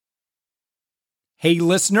Hey,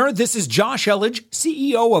 listener, this is Josh Elledge,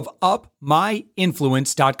 CEO of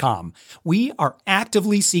UpMyInfluence.com. We are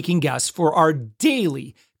actively seeking guests for our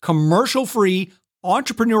daily commercial-free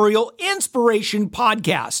entrepreneurial inspiration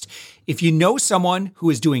podcast. If you know someone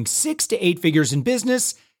who is doing 6 to 8 figures in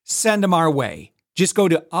business, send them our way. Just go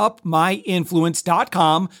to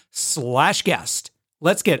UpMyInfluence.com/guest.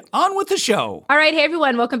 Let's get on with the show. All right. Hey,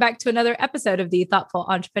 everyone. Welcome back to another episode of The Thoughtful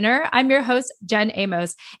Entrepreneur. I'm your host, Jen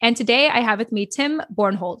Amos. And today I have with me Tim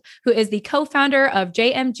Bornholdt, who is the co-founder of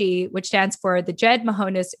JMG, which stands for the Jed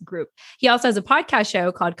Mahonis Group. He also has a podcast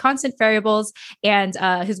show called Constant Variables, and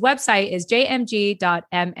his website is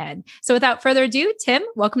jmg.mn. So without further ado, Tim,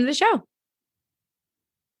 welcome to the show.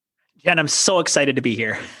 Jen, I'm so excited to be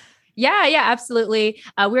here. Yeah, absolutely.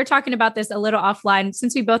 We were talking about this a little offline.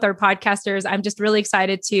 Since we both are podcasters, I'm just really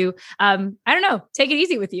excited to, take it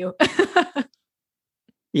easy with you.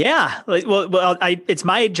 Yeah. Well, it's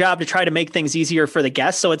my job to try to make things easier for the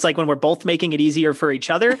guests. So it's like when we're both making it easier for each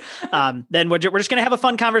other, then we're just going to have a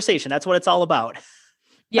fun conversation. That's what it's all about.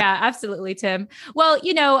 Yeah, absolutely, Tim. Well,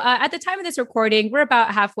 at the time of this recording, we're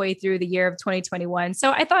about halfway through the year of 2021.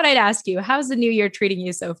 So I thought I'd ask you, how's the new year treating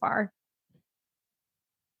you so far?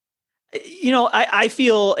 I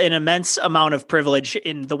feel an immense amount of privilege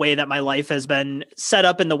in the way that my life has been set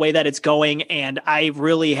up and the way that it's going. And I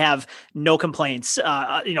really have no complaints,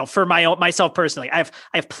 for myself personally. I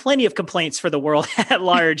have plenty of complaints for the world at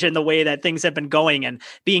large and the way that things have been going. And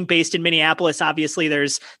being based in Minneapolis, obviously there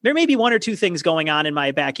may be one or two things going on in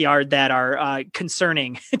my backyard that are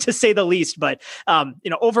concerning to say the least. But,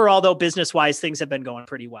 overall though, business-wise, things have been going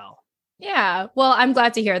pretty well. Yeah, well, I'm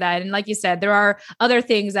glad to hear that. And like you said, there are other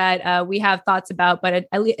things that we have thoughts about, but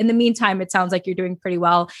in the meantime, it sounds like you're doing pretty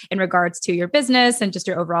well in regards to your business and just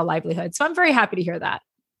your overall livelihood. So I'm very happy to hear that.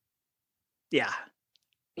 Yeah.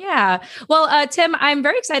 Yeah. Well, Tim, I'm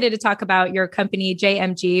very excited to talk about your company,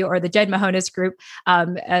 JMG, or the Jed Mahonis Group,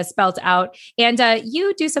 spelled out. And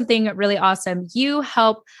you do something really awesome. You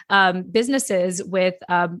help businesses with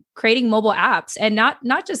creating mobile apps, and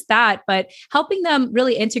not just that, but helping them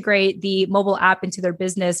really integrate the mobile app into their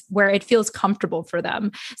business where it feels comfortable for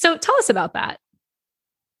them. So tell us about that.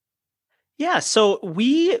 Yeah, so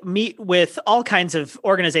we meet with all kinds of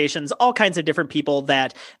organizations, all kinds of different people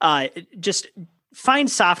that just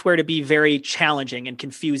find software to be very challenging and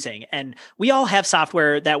confusing. And we all have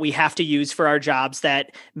software that we have to use for our jobs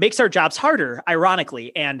that makes our jobs harder,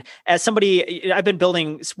 ironically. And as somebody, I've been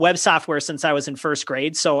building web software since I was in first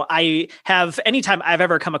grade. So anytime I've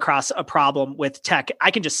ever come across a problem with tech,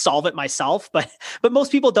 I can just solve it myself. But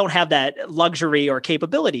most people don't have that luxury or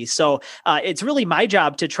capability. So it's really my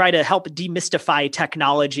job to try to help demystify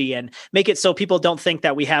technology and make it so people don't think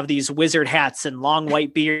that we have these wizard hats and long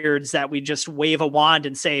white beards that we just wave a wand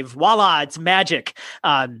and say, voila, it's magic.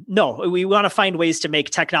 No, we want to find ways to make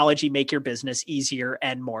technology make your business easier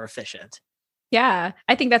and more efficient. Yeah,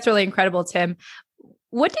 I think that's really incredible, Tim.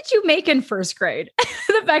 What did you make in first grade?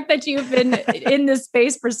 The fact that you've been in this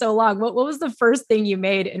space for so long, what was the first thing you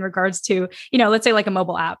made in regards to, let's say like a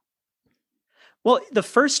mobile app? Well, the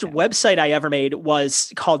first website I ever made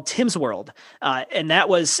was called Tim's World. And that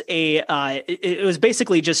was it was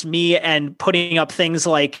basically just me and putting up things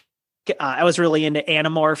like, I was really into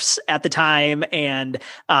Animorphs at the time and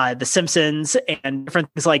The Simpsons and different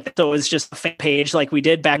things like that. So it was just a fan page like we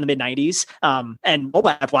did back in the mid-90s. And mobile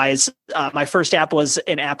app-wise, my first app was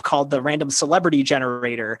an app called the Random Celebrity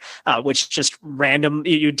Generator, which just random,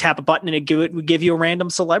 you tap a button and it would give you a random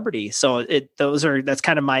celebrity. So that's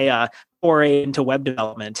kind of my foray into web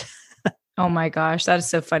development. Oh my gosh, that is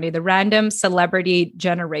so funny. The Random Celebrity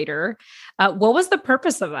Generator. What was the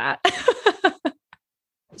purpose of that?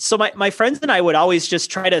 So my friends and I would always just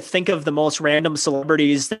try to think of the most random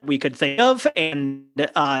celebrities that we could think of. And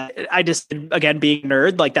I just, again, being a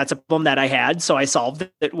nerd, like that's a problem that I had. So I solved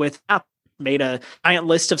it with made a giant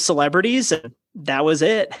list of celebrities and that was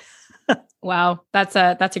it. Wow, that's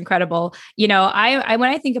incredible. I when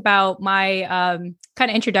I think about my kind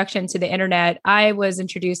of introduction to the internet, I was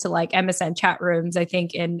introduced to like MSN chat rooms, I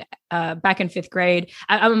think back in fifth grade.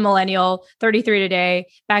 I'm a millennial, 33 today.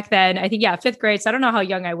 Back then, I think, fifth grade. So I don't know how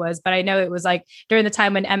young I was, but I know it was like during the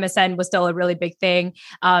time when MSN was still a really big thing.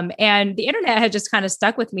 And the internet had just kind of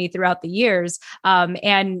stuck with me throughout the years.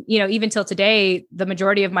 And, even till today, the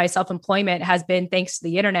majority of my self-employment has been thanks to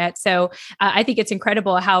the internet. So I think it's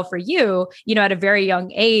incredible how for you, at a very young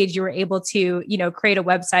age, you were able to, create a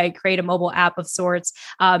website, create a mobile app of sorts,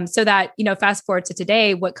 so that, fast forward to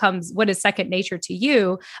today, what is second nature to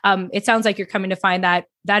you? It sounds like you're coming to find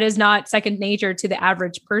that is not second nature to the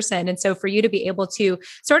average person. And so for you to be able to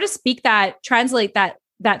sort of translate that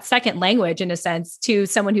that second language in a sense to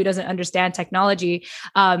someone who doesn't understand technology.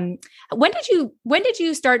 When did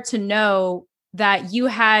you start to know that you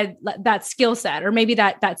had that skill set, or maybe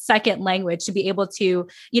that second language to be able to,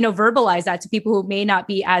 verbalize that to people who may not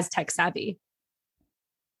be as tech savvy?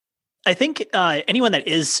 I think anyone that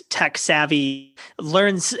is tech savvy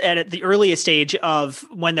learns at the earliest stage of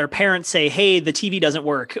when their parents say, "Hey, the TV doesn't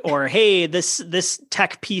work," or "Hey, this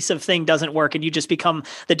tech piece of thing doesn't work," and you just become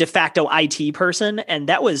the de facto IT person. And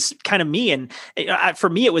that was kind of me. And for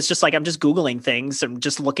me, it was just like I'm just Googling things and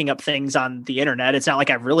just looking up things on the internet. It's not like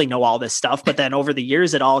I really know all this stuff, but then over the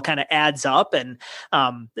years, it all kind of adds up. And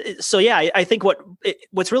so yeah, I think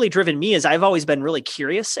what's really driven me is I've always been really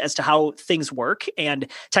curious as to how things work, and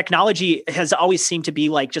technology has always seemed to be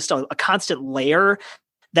like just a constant layer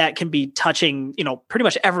that can be touching, pretty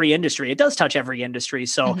much every industry. It does touch every industry.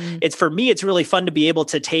 So for me, it's really fun to be able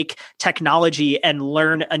to take technology and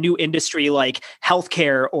learn a new industry like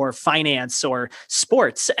healthcare or finance or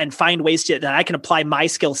sports, and find ways that I can apply my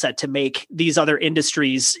skill set to make these other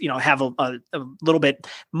industries, have a little bit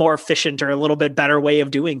more efficient or a little bit better way of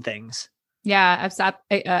doing things. Yeah,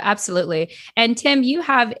 absolutely. And Tim, you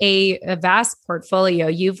have a vast portfolio.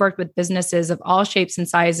 You've worked with businesses of all shapes and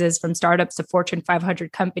sizes, from startups to Fortune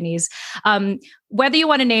 500 companies. Whether you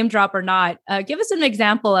want to name drop or not, give us an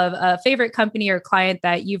example of a favorite company or client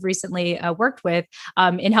that you've recently worked with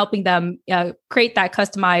in helping them create that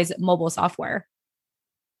customized mobile software.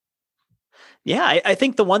 Yeah, I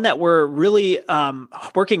think the one that we're really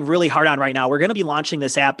working really hard on right now, we're going to be launching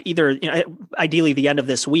this app either, ideally the end of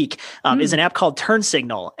this week, is an app called Turn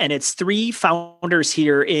Signal. And it's 3 founders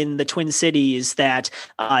here in the Twin Cities that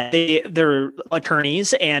they're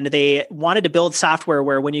attorneys, and they wanted to build software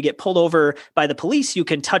where when you get pulled over by the police, you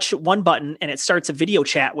can touch one button and it starts a video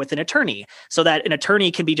chat with an attorney, so that an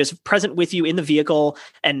attorney can be just present with you in the vehicle,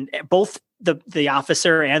 and both the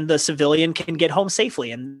officer and the civilian can get home safely.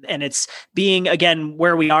 And it's being, again,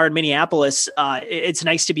 where we are in Minneapolis, it's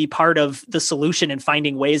nice to be part of the solution and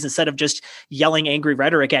finding ways, instead of just yelling angry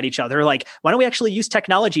rhetoric at each other. Like, why don't we actually use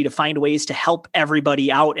technology to find ways to help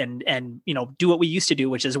everybody out and do what we used to do,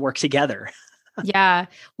 which is work together. Yeah.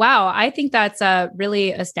 Wow. I think that's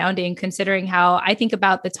really astounding, considering how I think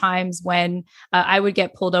about the times when I would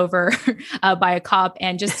get pulled over by a cop,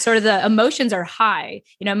 and just sort of the emotions are high.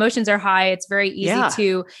 Emotions are high. It's very easy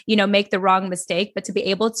to, make the wrong mistake, but to be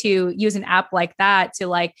able to use an app like that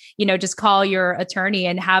to just call your attorney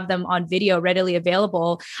and have them on video readily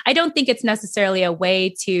available. I don't think it's necessarily a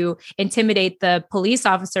way to intimidate the police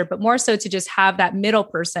officer, but more so to just have that middle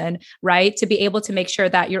person, right? To be able to make sure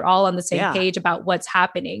that you're all on the same page about what's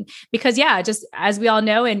happening. Because just as we all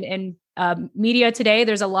know, in media today,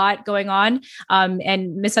 there's a lot going on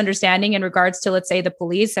and misunderstanding in regards to, let's say, the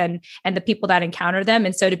police and the people that encounter them.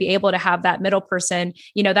 And so to be able to have that middle person,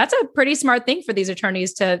 that's a pretty smart thing for these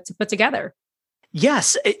attorneys to put together.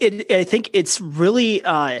 Yes, I think it's really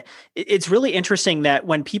interesting that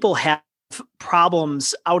when people have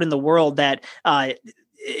problems out in the world, that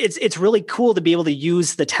it's really cool to be able to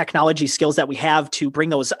use the technology skills that we have to bring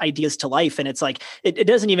those ideas to life. And it's like, it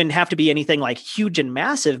doesn't even have to be anything like huge and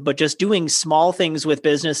massive, but just doing small things with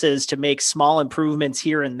businesses to make small improvements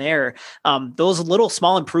here and there. Those little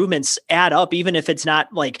small improvements add up, even if it's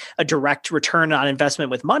not like a direct return on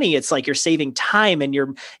investment with money. It's like you're saving time and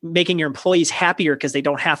you're making your employees happier because they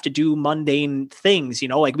don't have to do mundane things.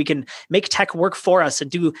 Like, we can make tech work for us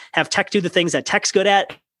and have tech do the things that tech's good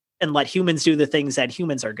at, and let humans do the things that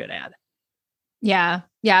humans are good at. Yeah,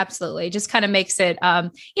 absolutely. Just kind of makes it,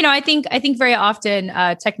 I think very often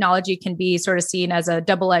technology can be sort of seen as a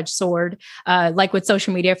double-edged sword, like with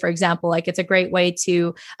social media, for example. Like, it's a great way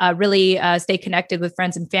to really stay connected with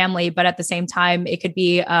friends and family, but at the same time, it could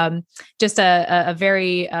be just a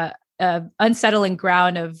very unsettling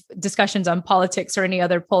ground of discussions on politics or any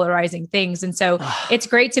other polarizing things. And so it's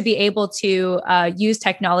great to be able to use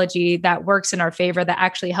technology that works in our favor, that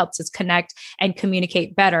actually helps us connect and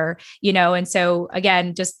communicate better, and so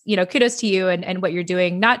again, just, kudos to you and what you're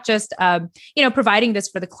doing, not just, providing this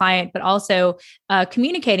for the client, but also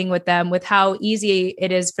communicating with them with how easy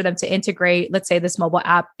it is for them to integrate, let's say, this mobile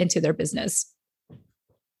app into their business.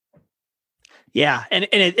 Yeah.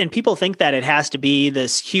 And people think that it has to be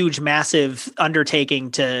this huge, massive undertaking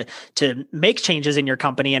to make changes in your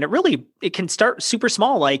company. And it can start super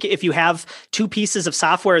small. Like, if you have 2 pieces of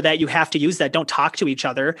software that you have to use that don't talk to each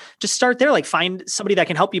other, just start there. Like, find somebody that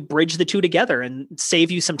can help you bridge the 2 together and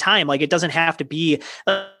save you some time. Like, it doesn't have to be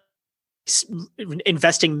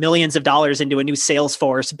investing millions of dollars into a new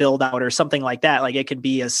Salesforce build out or something like that. Like it could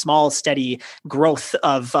be a small, steady growth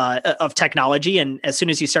of technology. And as soon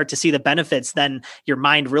as you start to see the benefits, then your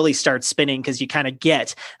mind really starts spinning because you kind of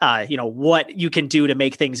get, what you can do to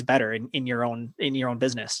make things better in your own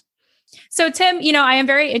business. So Tim, I am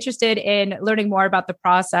very interested in learning more about the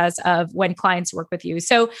process of when clients work with you.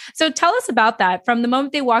 So tell us about that from the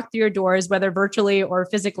moment they walk through your doors, whether virtually or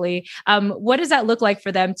physically. What does that look like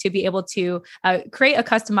for them to be able to create a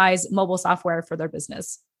customized mobile software for their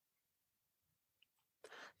business?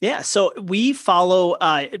 Yeah, so we follow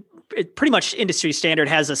pretty much industry standard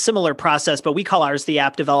has a similar process, but we call ours the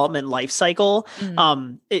app development lifecycle.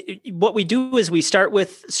 What we do is we start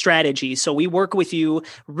with strategy. So we work with you,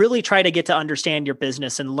 really try to get to understand your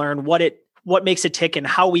business and learn what makes it tick and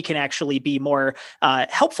how we can actually be more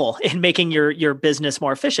helpful in making your business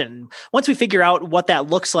more efficient. Once we figure out what that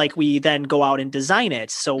looks like, we then go out and design it.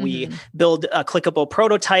 So we build a clickable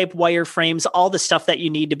prototype, wireframes, all the stuff that you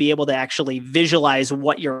need to be able to actually visualize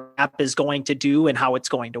what your app is going to do and how it's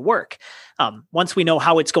going to work. Once we know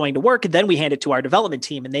how it's going to work, then we hand it to our development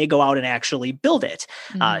team and they go out and actually build it.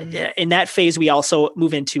 In that phase, we also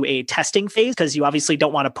move into a testing phase because you obviously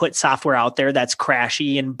don't want to put software out there that's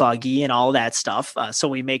crashy and buggy and all that stuff. So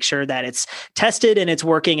we make sure that it's tested and it's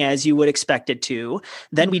working as you would expect it to.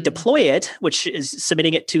 Then we deploy it, which is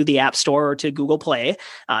submitting it to the App Store or to Google Play.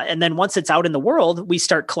 And then once it's out in the world, we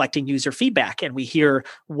start collecting user feedback and we hear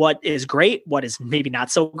what is great, what is maybe not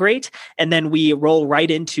so great. And then we roll right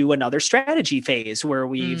into another strategy phase where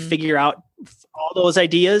we figure out all those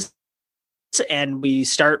ideas and we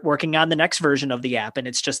start working on the next version of the app. And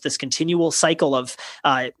it's just this continual cycle of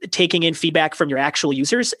taking in feedback from your actual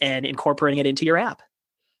users and incorporating it into your app.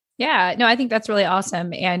 Yeah, no, I think that's really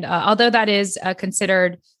awesome. And although that is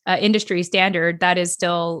considered industry standard, that is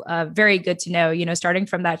still very good to know, starting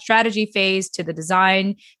from that strategy phase to the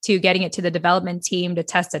design, to getting it to the development team, to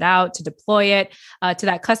test it out, to deploy it, to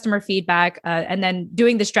that customer feedback, and then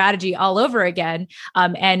doing the strategy all over again.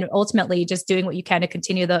 And ultimately just doing what you can to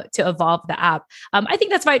continue to evolve the app. I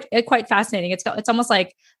think that's quite fascinating. It's almost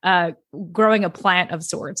like growing a plant of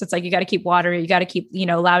sorts. It's like, you got to keep watering, you got to keep,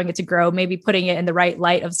 allowing it to grow, maybe putting it in the right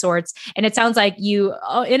light of sorts. And it sounds like you,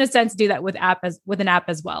 in a sense, do that with an app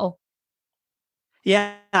as well.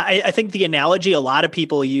 Yeah, I think the analogy a lot of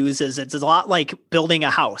people use is it's a lot like building a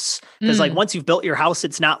house. Because like once you've built your house,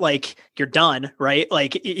 it's not like you're done, right?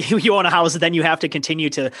 Like you own a house, then you have to continue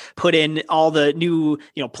to put in all the new,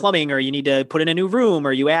 plumbing, or you need to put in a new room,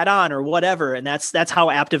 or you add on, or whatever. And that's how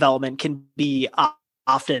app development can be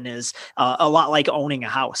often is a lot like owning a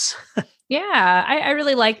house. Yeah, I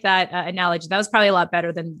really like that analogy. That was probably a lot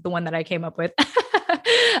better than the one that I came up with.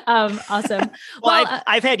 Awesome. Well,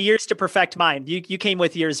 I've had years to perfect mine. You came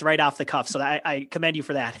with yours right off the cuff, so I commend you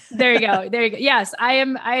for that. There you go. Yes, I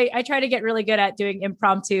am. I try to get really good at doing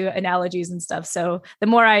impromptu analogies and stuff. So the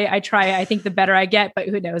more I try, I think the better I get. But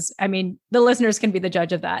who knows? I mean, the listeners can be the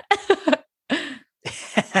judge of that.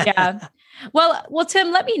 Yeah. Well,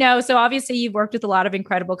 Tim, let me know. So obviously you've worked with a lot of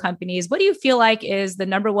incredible companies. What do you feel like is the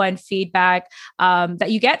number one feedback that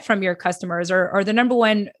you get from your customers, or the number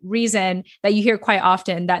one reason that you hear quite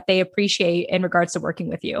often that they appreciate in regards to working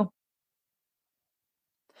with you?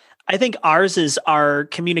 I think ours is our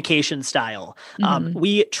communication style.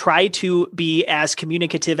 We try to be as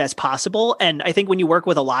communicative as possible. And I think when you work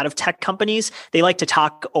with a lot of tech companies, they like to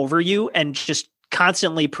talk over you and just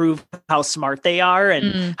constantly prove how smart they are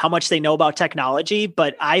and how much they know about technology.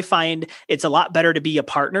 But I find it's a lot better to be a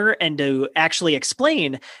partner and to actually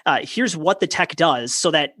explain, here's what the tech does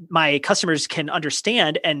so that my customers can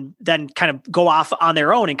understand and then kind of go off on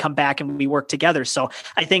their own and come back and we work together. So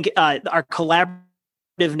I think our collaborative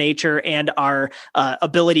nature and our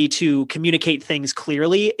ability to communicate things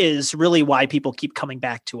clearly is really why people keep coming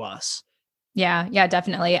back to us. Yeah,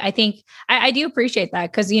 definitely. I think I do appreciate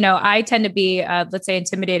that because, I tend to be, let's say,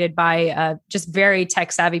 intimidated by just very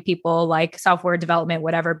tech savvy people like software development,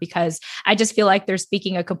 whatever, because I just feel like they're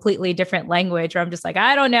speaking a completely different language, or I'm just like,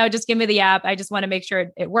 I don't know, just give me the app. I just want to make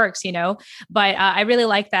sure it works, but I really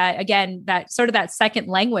like that. Again, that sort of that second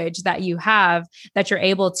language that you have, that you're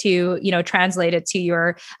able to, translate it to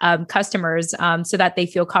your customers so that they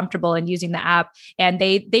feel comfortable in using the app and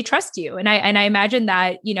they trust you. And I imagine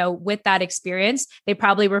that, with that experience, they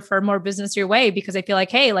probably refer more business your way because they feel like,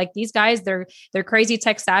 hey, like these guys, they're crazy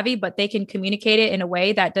tech savvy, but they can communicate it in a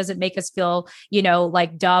way that doesn't make us feel,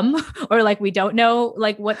 like dumb or like we don't know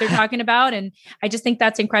like what they're talking about. And I just think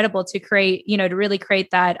that's incredible to create, to really create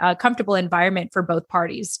that comfortable environment for both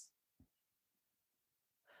parties.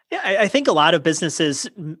 Yeah, I think a lot of businesses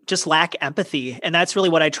just lack empathy, and that's really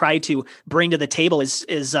what I try to bring to the table.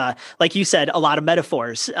 Is like you said, a lot of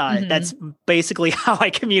metaphors. That's basically how I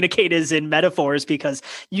communicate, is in metaphors, because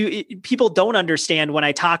people don't understand when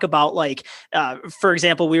I talk about, like, for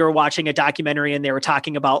example, we were watching a documentary and they were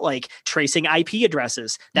talking about like tracing IP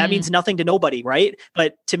addresses. That means nothing to nobody, right?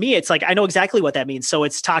 But to me, it's like I know exactly what that means. So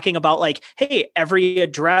it's talking about like, hey, every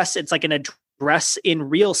address, it's like an address in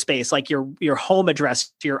real space, like your home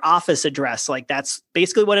address, your office address. Like that's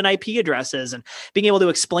basically what an IP address is. And being able to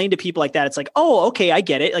explain to people like that, it's like, oh, okay, I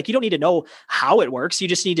get it. Like you don't need to know how it works. You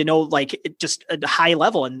just need to know like just a high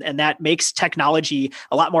level. And that makes technology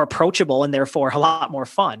a lot more approachable and therefore a lot more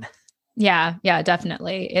fun. Yeah,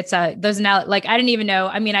 definitely. It's those now, like, I didn't even know.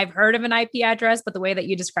 I mean, I've heard of an IP address, but the way that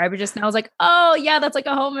you describe it just now, I was like, oh yeah, that's like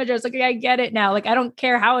a home address. Like, I get it now. Like, I don't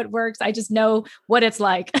care how it works. I just know what it's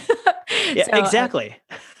like. Yeah, so, exactly.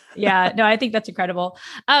 Yeah, no, I think that's incredible.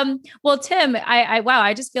 Well, Tim,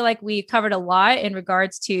 I just feel like we covered a lot in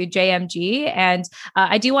regards to JMG. And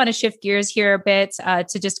I do want to shift gears here a bit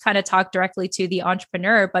to just kind of talk directly to the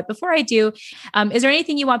entrepreneur. But before I do, is there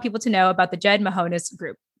anything you want people to know about the Jed Mahonis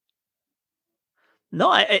group? No,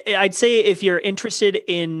 I'd say if you're interested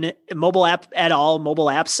in mobile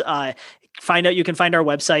apps, you can find our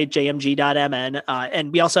website, jmg.mn.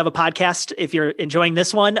 And we also have a podcast. If you're enjoying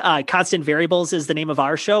this one, Constant Variables is the name of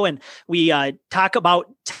our show. And we talk about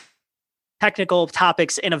technical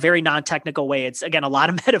topics in a very non-technical way. It's, again, a lot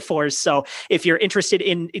of metaphors. So if you're interested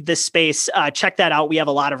in this space, check that out. We have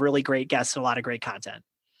a lot of really great guests and a lot of great content.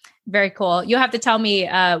 Very cool. You'll have to tell me,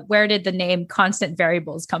 where did the name Constant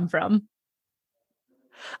Variables come from?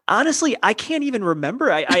 Honestly, I can't even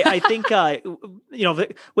remember. I think, because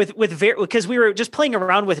we were just playing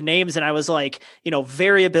around with names and I was like,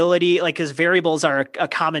 variability, like, because variables are a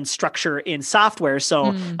common structure in software.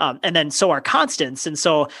 So, and then so are constants. And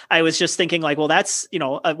so I was just thinking like, well, that's,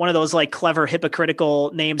 one of those like clever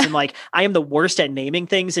hypocritical names. And like, I am the worst at naming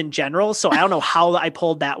things in general. So I don't know how I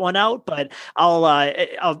pulled that one out, but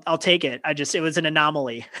I'll take it. It was an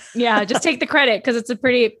anomaly. Yeah. Just take the credit, because it's a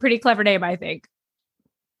pretty clever name, I think.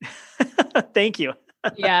 Thank you.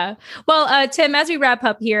 Yeah. Well, Tim, as we wrap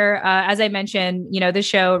up here, as I mentioned, this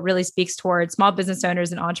show really speaks towards small business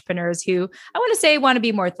owners and entrepreneurs who I want to say want to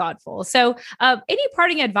be more thoughtful. So any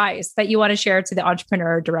parting advice that you want to share to the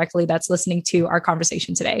entrepreneur directly that's listening to our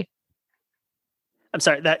conversation today? I'm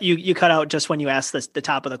sorry that you cut out just when you asked the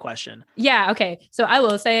top of the question. Yeah. Okay. So I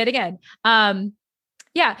will say it again.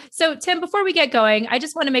 Yeah. So Tim, before we get going, I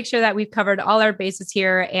just want to make sure that we've covered all our bases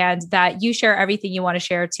here and that you share everything you want to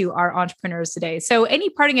share to our entrepreneurs today. So any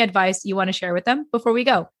parting advice you want to share with them before we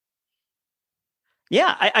go?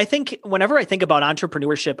 Yeah, I think whenever I think about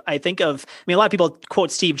entrepreneurship, I think of, a lot of people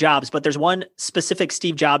quote Steve Jobs, but there's one specific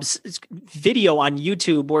Steve Jobs video on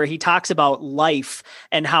YouTube where he talks about life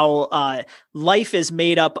and how life is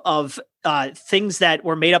made up of things that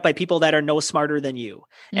were made up by people that are no smarter than you.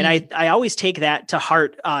 And I always take that to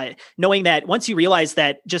heart, knowing that once you realize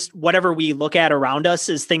that just whatever we look at around us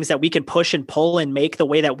is things that we can push and pull and make the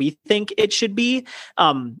way that we think it should be,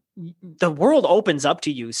 the world opens up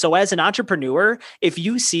to you. So as an entrepreneur, if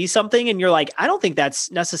you see something and you're like, I don't think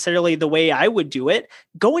that's necessarily the way I would do it,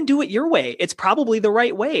 go and do it your way. It's probably the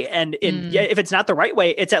right way. And if it's not the right way,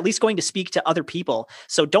 it's at least going to speak to other people.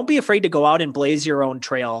 So don't be afraid to go out and blaze your own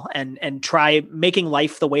trail and try making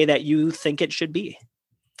life the way that you think it should be.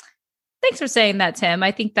 Thanks for saying that, Tim.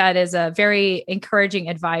 I think that is a very encouraging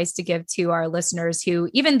advice to give to our listeners who,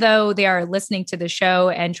 even though they are listening to the show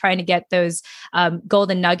and trying to get those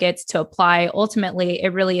golden nuggets to apply, ultimately,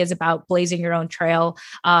 it really is about blazing your own trail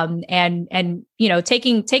and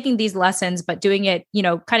taking these lessons, but doing it,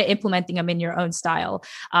 kind of implementing them in your own style,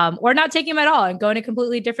 or not taking them at all and going a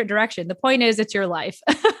completely different direction. The point is, it's your life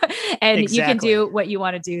and exactly. You can do what you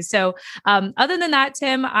want to do. So other than that,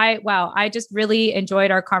 Tim, I just really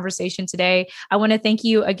enjoyed our conversation today. I want to thank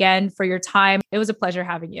you again for your time. It was a pleasure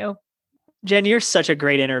having you. Jen, you're such a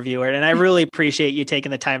great interviewer, and I really appreciate you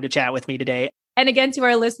taking the time to chat with me today. And again, to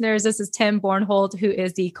our listeners, this is Tim Bornholdt, who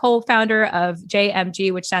is the co-founder of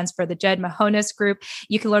JMG, which stands for the Jed Mahonis Group.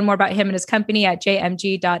 You can learn more about him and his company at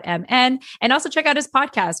jmg.mn, and also check out his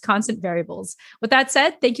podcast, Constant Variables. With that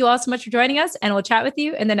said, thank you all so much for joining us, and we'll chat with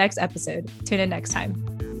you in the next episode. Tune in next time.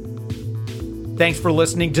 Thanks for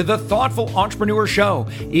listening to the Thoughtful Entrepreneur Show.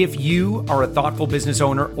 If you are a thoughtful business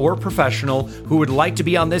owner or professional who would like to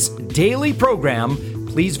be on this daily program,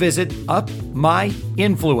 please visit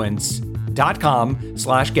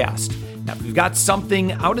upmyinfluence.com/guest. Now, if you've got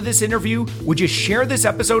something out of this interview, would you share this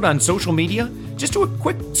episode on social media? Just do a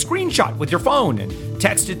quick screenshot with your phone and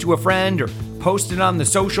text it to a friend or post it on the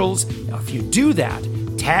socials. Now, if you do that,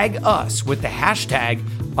 tag us with the hashtag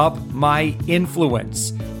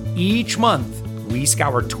 #UpMyInfluence. Each month, we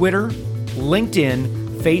scour Twitter, LinkedIn,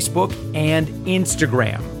 Facebook, and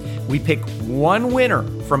Instagram. We pick one winner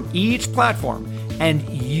from each platform, and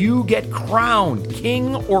you get crowned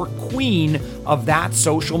king or queen of that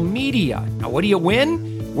social media. Now, what do you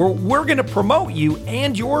win? We're going to promote you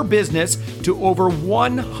and your business to over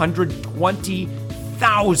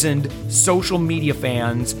 120,000 social media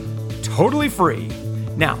fans, totally free.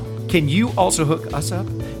 Now, can you also hook us up?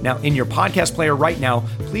 Now, in your podcast player right now,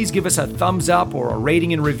 please give us a thumbs up or a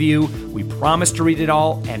rating and review. We promise to read it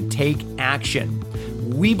all and take action.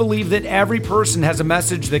 We believe that every person has a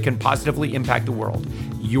message that can positively impact the world.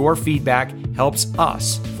 Your feedback helps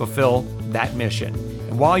us fulfill that mission.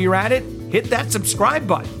 And while you're at it, hit that subscribe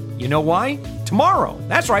button. You know why? Tomorrow,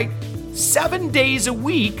 that's right, 7 days a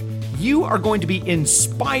week, you are going to be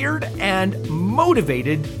inspired and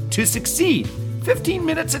motivated to succeed. 15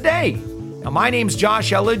 minutes a day. Now, my name's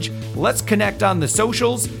Josh Elledge. Let's connect on the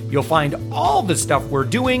socials. You'll find all the stuff we're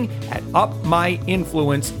doing at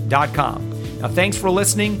upmyinfluence.com. Now, thanks for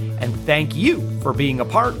listening, and thank you for being a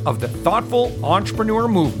part of the Thoughtful Entrepreneur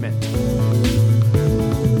Movement.